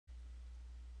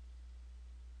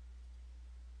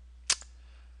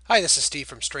Hi, this is Steve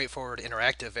from Straightforward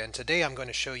Interactive, and today I'm going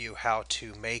to show you how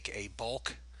to make a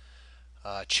bulk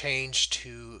change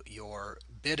to your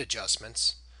bid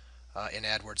adjustments in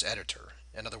Adwords Editor.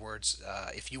 In other words,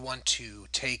 if you want to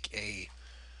take a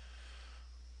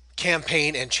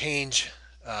campaign and change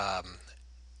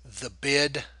the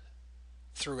bid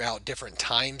throughout different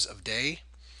times of day,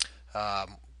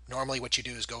 normally what you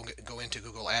do is go into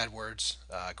Google AdWords,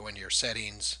 go into your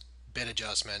settings, bid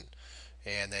adjustment,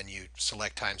 and then you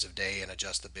select times of day and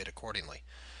adjust the bid accordingly.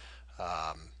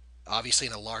 Obviously,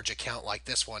 in a large account like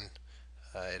this one,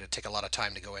 it'd take a lot of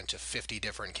time to go into 50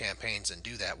 different campaigns and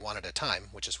do that one at a time,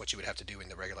 which is what you would have to do in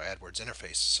the regular AdWords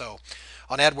interface. So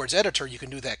on AdWords Editor, you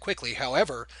can do that quickly.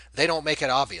 However, they don't make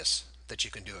it obvious that you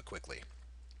can do it quickly.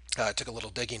 It took a little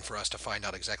digging for us to find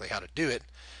out exactly how to do it.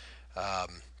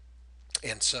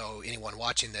 And so anyone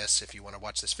watching this, if you want to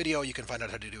watch this video, you can find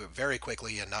out how to do it very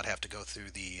quickly and not have to go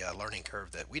through the learning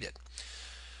curve that we did.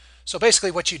 So basically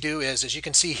what you do is, as you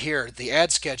can see here, the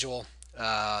ad schedule,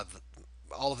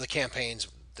 all of the campaigns,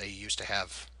 they used to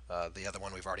have the other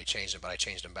one, we've already changed it, but I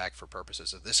changed them back for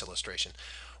purposes of this illustration.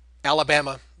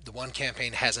 Alabama, the one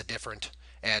campaign has a different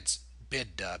ads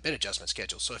bid adjustment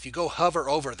schedule. So if you go hover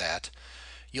over that,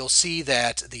 you'll see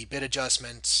that the bid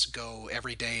adjustments go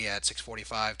every day at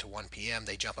 6:45 to 1 p.m.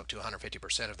 They jump up to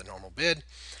 150% of the normal bid,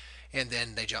 and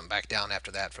then they jump back down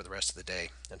after that for the rest of the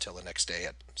day until the next day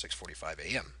at 6:45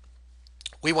 a.m.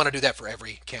 We want to do that for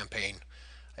every campaign,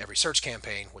 every search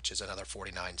campaign, which is another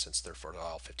 49 since they're for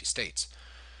all 50 states.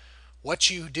 What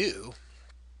you do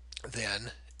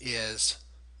then is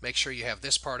make sure you have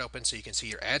this part open so you can see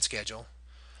your ad schedule.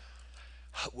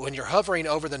 When you're hovering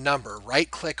over the number,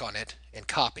 right click on it and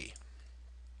copy.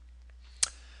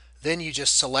 Then you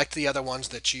just select the other ones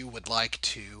that you would like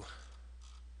to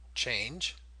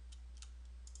change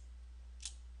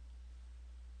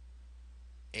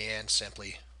and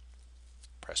simply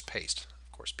press paste.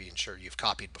 Of course, being sure you've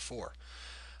copied before.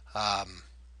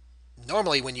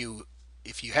 Normally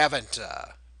if you haven't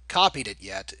copied it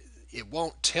yet, it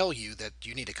won't tell you that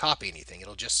you need to copy anything.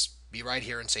 It'll just be right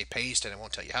here and say paste, and it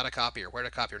won't tell you how to copy or where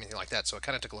to copy or anything like that. So it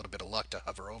kind of took a little bit of luck to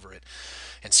hover over it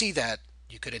and see that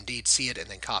you could indeed see it and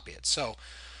then copy it. So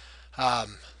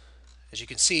as you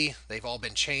can see, they've all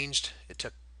been changed. It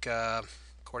took,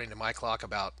 according to my clock,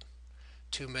 about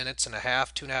 2.5 minutes,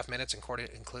 2.5 minutes,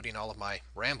 including all of my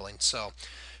rambling. So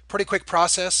pretty quick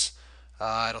process.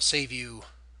 It'll save you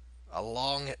a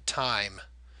long time,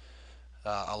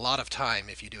 a lot of time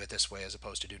if you do it this way as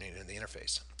opposed to doing it in the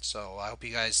interface. So I hope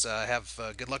you guys have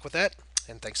good luck with that,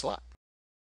 and thanks a lot.